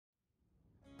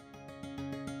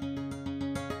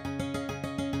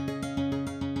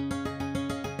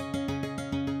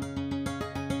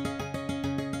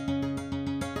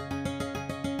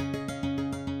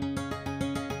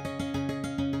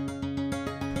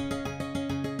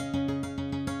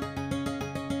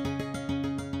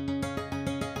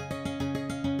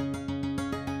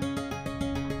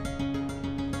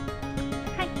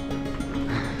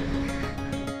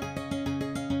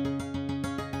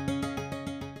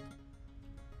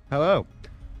Hello.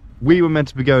 We were meant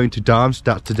to be going to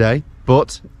Darmstadt today,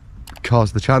 but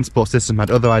because the transport system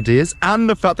had other ideas and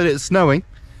the fact that it's snowing,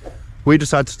 we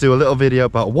decided to do a little video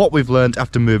about what we've learned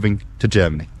after moving to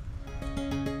Germany.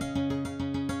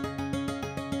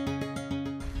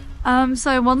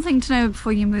 So one thing to know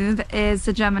before you move is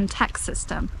the German tax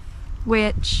system,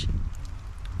 which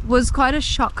was quite a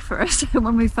shock for us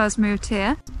when we first moved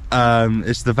here.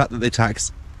 It's the fact that they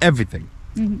tax everything.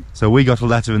 So we got a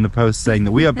letter in the post saying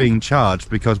that we are being charged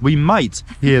because we might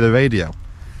hear the radio.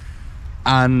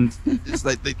 And it's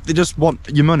like they just want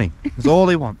your money. That's all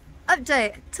they want.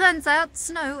 Update. Turns out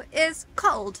snow is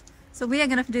cold. So we are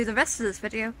going to do the rest of this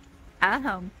video at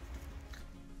home.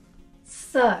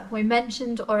 So we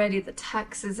mentioned already the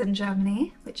taxes in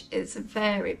Germany, which is a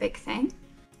very big thing.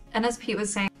 And as Pete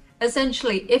was saying,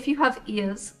 essentially if you have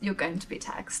ears, you're going to be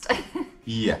taxed.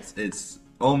 Yes, it's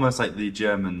almost like the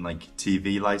German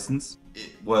TV license.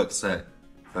 It works for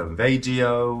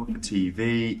radio, for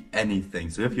TV, anything.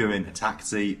 So if you're in a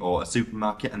taxi or a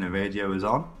supermarket and the radio is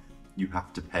on, you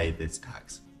have to pay this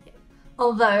tax. Yeah.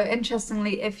 Although,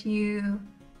 interestingly, if you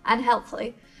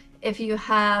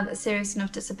have a serious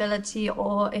enough disability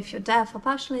or if you're deaf or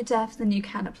partially deaf, then you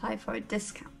can apply for a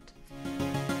discount.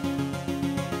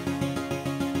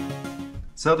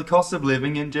 So the cost of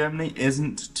living in Germany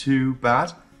isn't too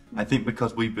bad. I think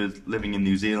because we've been living in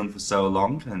New Zealand for so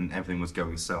long and everything was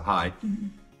going so high,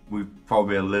 we're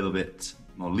probably a little bit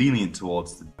more lenient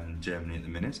towards Germany at the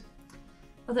minute.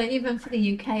 Although even for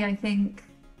the UK, I think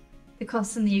the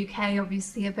costs in the UK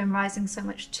obviously have been rising so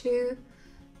much too.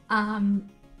 And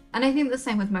I think the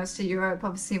same with most of Europe.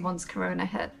 Obviously once Corona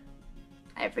hit,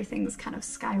 everything's kind of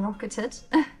skyrocketed.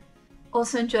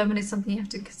 Also in Germany, something you have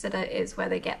to consider is where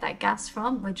they get that gas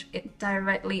from, which it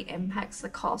directly impacts the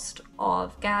cost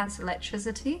of gas,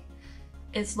 electricity.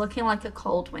 It's looking like a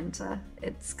cold winter.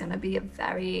 It's going to be a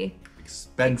very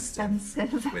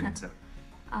expensive winter.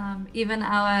 Even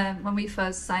when we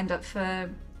first signed up for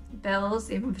bills,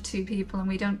 even for 2 people, and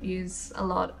we don't use a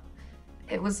lot,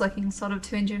 it was looking sort of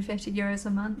 250 euros a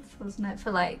month, wasn't it,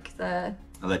 for the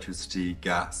electricity,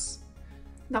 gas.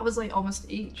 That was almost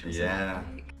each, wasn't yeah.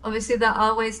 it? Obviously there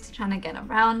are ways to try to get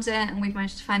around it, and we've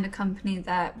managed to find a company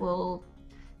that will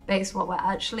base what we're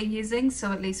actually using,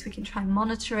 so at least we can try and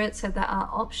monitor it, so there are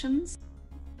options.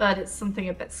 But it's something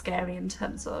a bit scary in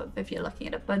terms of if you're looking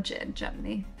at a budget in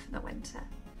Germany for the winter.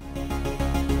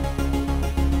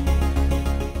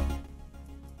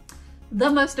 The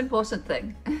most important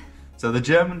thing. So the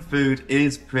German food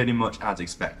is pretty much as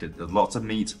expected. There's lots of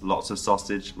meat, lots of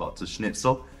sausage, lots of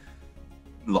schnitzel,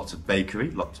 lots of bakery,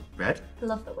 lots of bread. I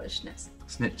love the word schnitzel.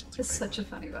 Schnitzel. It's such a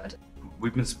funny word.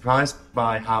 We've been surprised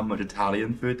by how much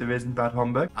Italian food there is in Bad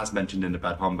Homburg, as mentioned in the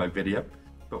Bad Homburg video.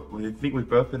 But we think we've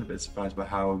both been a bit surprised by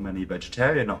how many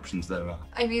vegetarian options there are.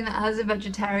 I mean, as a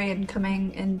vegetarian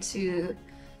coming into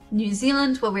New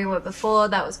Zealand, where we were before,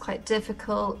 that was quite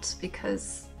difficult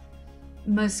because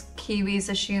most Kiwis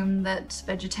assume that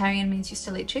vegetarian means you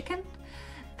still eat chicken.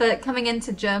 But coming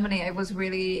into Germany, I was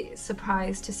really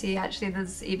surprised to see actually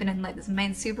there's even in these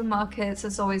main supermarkets,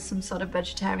 there's always some sort of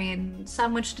vegetarian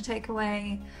sandwich to take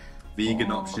away.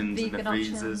 Vegan options in the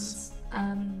freezers.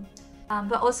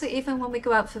 But also even when we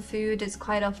go out for food, it's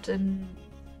quite often,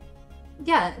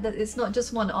 yeah, it's not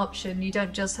just one option. You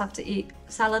don't just have to eat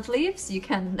salad leaves, you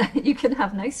can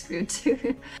have nice food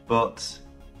too. But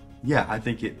yeah, I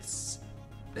think it's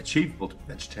achievable to be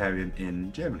vegetarian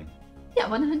in Germany. Yeah,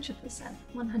 100%,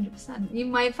 100%. You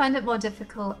might find it more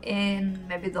difficult in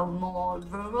maybe the more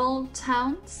rural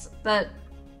towns, but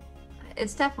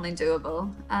it's definitely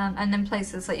doable. And in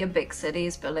places like your big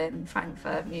cities, Berlin,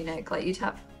 Frankfurt, Munich, you'd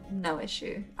have no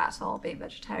issue at all being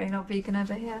vegetarian or vegan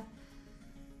over here.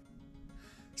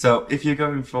 So if you're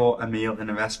going for a meal in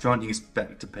a restaurant, you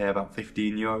expect to pay about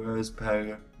 15 euros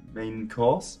per main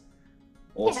course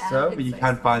or so, but you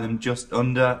can find them just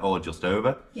under or just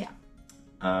over. Yeah.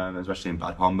 Especially in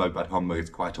Bad Homburg. Bad Homburg is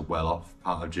quite a well-off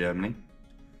part of Germany.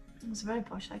 It was a very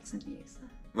posh accent you used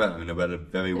there. Well, in a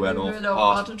very well-off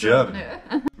part of Germany.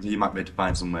 So you might be able to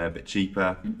find somewhere a bit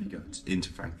cheaper if you go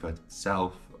into Frankfurt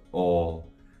itself, or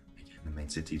again, the main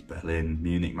cities, Berlin,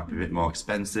 Munich might be a bit more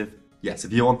expensive. Yes,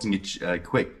 if you're wanting a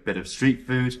quick bit of street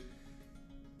food,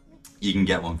 you can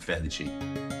get one fairly cheap.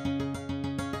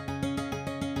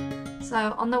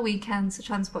 So on the weekends, the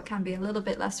transport can be a little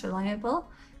bit less reliable.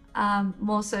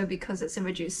 More so because it's a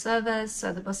reduced service,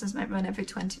 so the buses might run every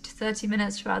 20 to 30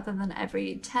 minutes rather than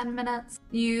every 10 minutes.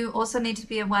 You also need to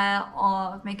be aware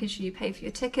of making sure you pay for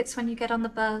your tickets when you get on the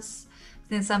bus.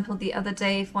 For example, the other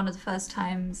day, for one of the first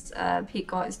times, Pete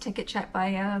got his ticket checked by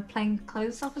a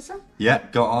plainclothes officer. Yeah,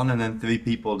 got on, and then 3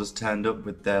 people just turned up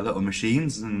with their little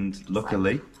machines, and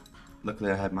luckily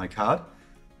I had my card,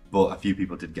 but a few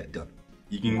people did get done.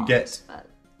 You can get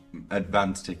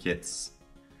advance tickets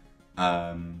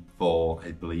for,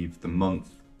 I believe, the month,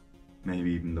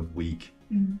 maybe even the week.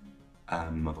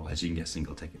 Otherwise, you can get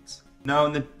single tickets. No,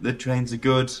 and the trains are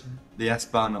good. The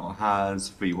S-Bahn has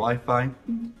free Wi-Fi.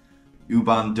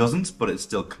 U-Bahn doesn't, but it's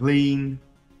still clean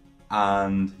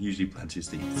and usually plenty of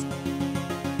seats.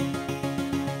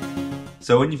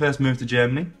 So when you first move to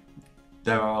Germany,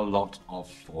 there are a lot of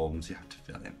forms you have to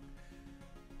fill in.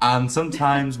 And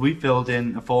sometimes we filled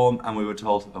in a form and we were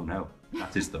told, oh no,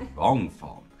 that is the wrong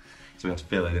form. So we had to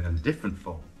fill it in a different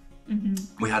form.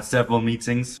 We had several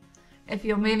meetings. If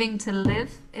you're moving to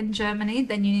live in Germany,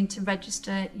 then you need to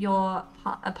register your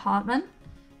apartment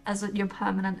as your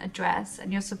permanent address,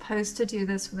 and you're supposed to do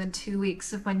this within 2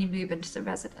 weeks of when you move into the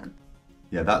residence.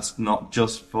 Yeah, that's not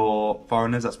just for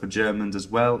foreigners, that's for Germans as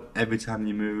well. Every time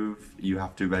you move, you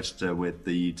have to register with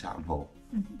the town hall.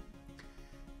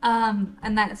 And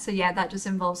that just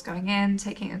involves going in,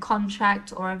 taking a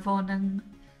contract or a Wohnen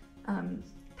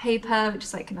paper, which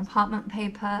is like an apartment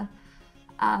paper.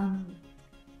 And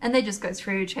they just go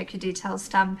through, check your details,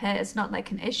 stamp it. It's not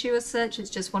like an issue as such, it's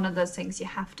just one of those things you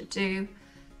have to do.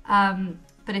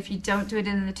 But if you don't do it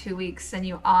in the 2 weeks, then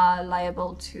you are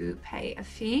liable to pay a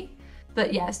fee.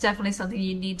 But yeah, it's definitely something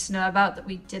you need to know about that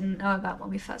we didn't know about when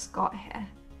we first got here.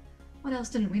 What else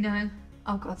didn't we know?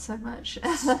 Oh God, so much.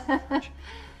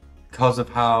 Because of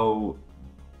how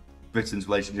Britain's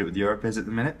relationship with Europe is at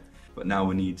the minute, but now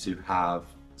we need to have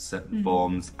certain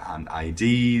forms and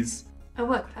IDs. A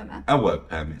work permit. A work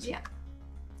permit. Yeah.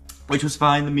 Which was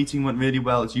fine, the meeting went really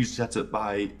well. It's usually set up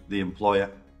by the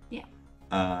employer. Yeah.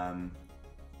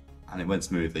 And it went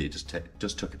smoothly, it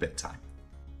just took a bit of time.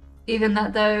 Even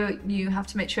that though, you have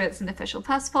to make sure it's an official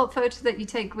passport photo that you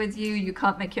take with you. You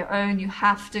can't make your own, you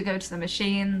have to go to the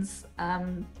machines.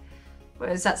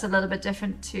 Whereas that's a little bit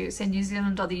different to, say, New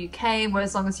Zealand or the UK, where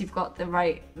as long as you've got the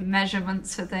right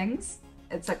measurements for things,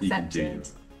 it's accepted.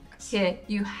 Here,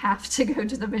 you have to go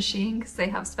to the machine because they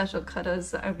have special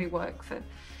cutters that only work for,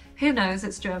 who knows,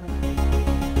 it's German.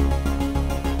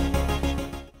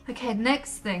 Okay,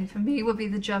 next thing for me would be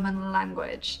the German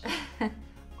language.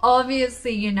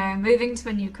 Obviously, you know, moving to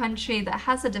a new country that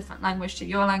has a different language to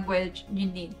your language, you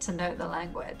need to know the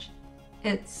language.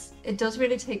 It does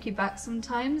really take you back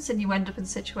sometimes, and you end up in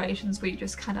situations where you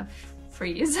just kind of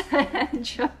freeze.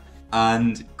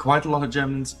 And quite a lot of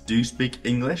Germans do speak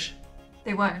English.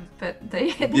 They won't, but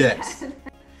they yes. can.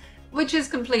 Which is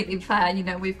completely fair, you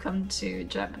know, we've come to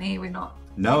Germany, we're not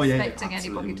expecting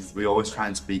anybody to speak We always try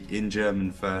and speak in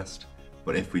German first,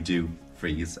 but if we do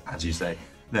freeze, as you say,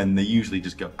 then they usually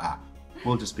just go,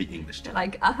 we'll just speak English too.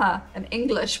 Like, an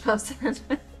English person.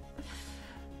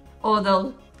 Or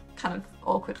they'll kind of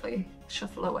awkwardly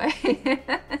shuffle away.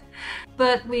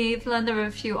 But we've learned there are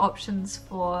a few options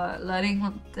for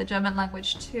learning the German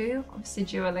language too. Obviously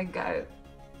Duolingo.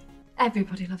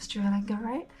 Everybody loves Duolingo,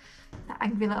 right? That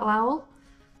angry little owl.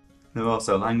 There are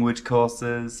also language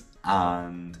courses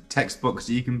and textbooks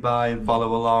that you can buy and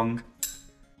follow along.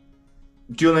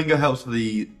 Duolingo helps with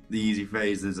the easy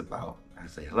phrases about, I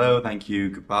say hello, thank you,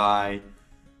 goodbye.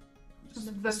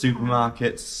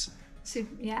 Supermarkets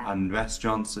and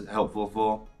restaurants are helpful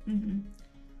for.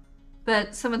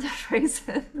 But some of the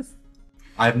phrases...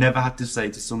 I've never had to say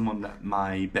to someone that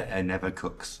my bear never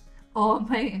cooks. Or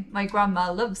my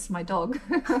grandma loves my dog.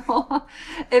 Or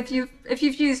if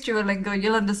you've used Duolingo,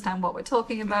 you'll understand what we're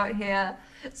talking about here.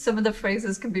 Some of the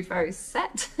phrases can be very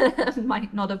set,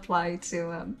 might not apply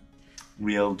to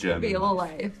real German. Real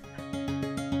life.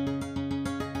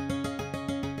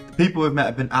 The people we've met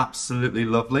have been absolutely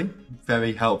lovely,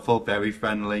 very helpful, very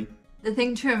friendly. The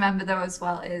thing to remember though as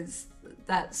well is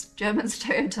that German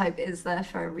stereotype is there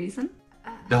for a reason.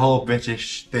 The whole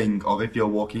British thing of if you're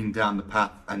walking down the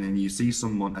path and then you see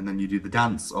someone and then you do the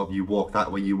dance of you walk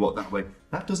that way, you walk that way.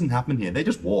 That doesn't happen here. They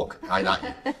just walk like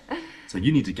that. So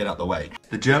you need to get out the way.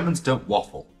 The Germans don't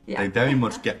waffle. Yeah. They very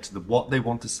much get to what they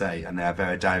want to say and they are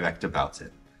very direct about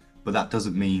it. But that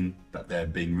doesn't mean that they're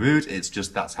being rude. It's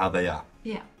just that's how they are.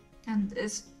 Yeah, and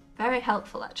it's very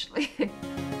helpful actually.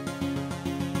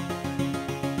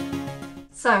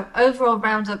 So, overall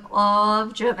roundup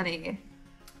of Germany.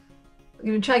 I'm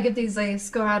going to try to give these a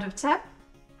score out of 10.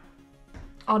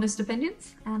 Honest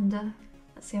opinions, and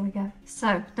let's see how we go.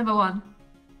 So, number 1.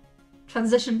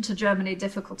 Transition to Germany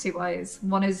difficulty-wise.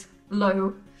 1 is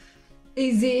low.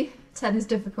 Easy. 10 is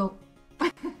difficult.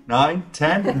 9,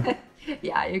 10?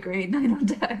 Yeah, I agree. 9 on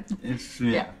 10.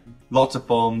 Yeah. Lots of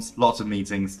forms, lots of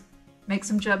meetings. Make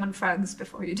some German friends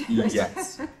before you do it.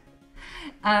 Yes.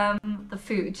 The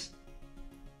food.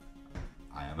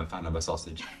 I am a fan of a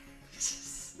sausage.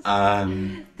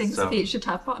 Things Pete should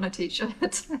have put on a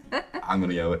t-shirt. I'm going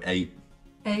to go with 8.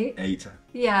 8? 8.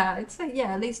 Yeah, I'd say,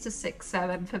 yeah, at least a 6,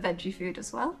 7 for veggie food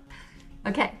as well.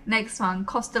 Okay, next one,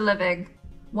 cost of living.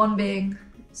 1 being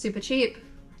super cheap,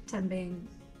 10 being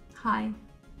high.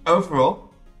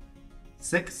 Overall,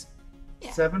 6,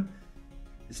 7.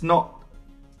 It's not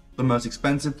the most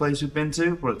expensive place we've been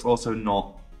to, but it's also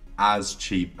not as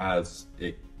cheap as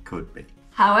it could be.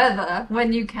 However,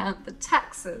 when you count the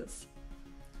taxes,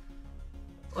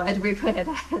 where do we put it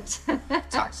at?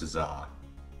 Taxes are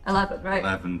 11, right?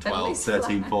 11, 12,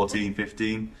 13, 14,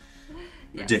 15.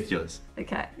 Yes. Ridiculous.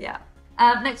 Okay, yeah.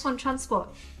 Next one, transport.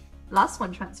 Last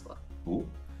one, transport. Ooh.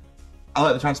 I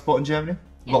like the transport in Germany.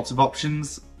 Yeah. Lots of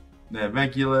options. They're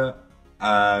regular,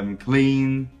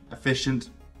 clean, efficient.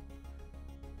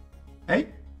 8?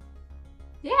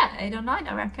 Yeah, 8 or 9,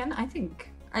 I reckon. I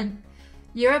think. And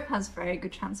Europe has very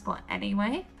good transport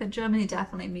anyway, but Germany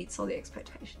definitely meets all the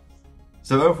expectations.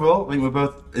 So overall, I think we're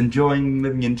both enjoying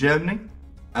living in Germany.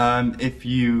 If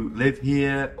you live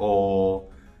here or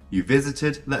you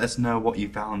visited, let us know what you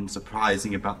found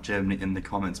surprising about Germany in the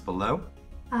comments below.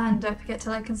 And don't forget to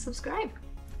like and subscribe.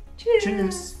 Cheers!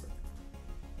 Cheers.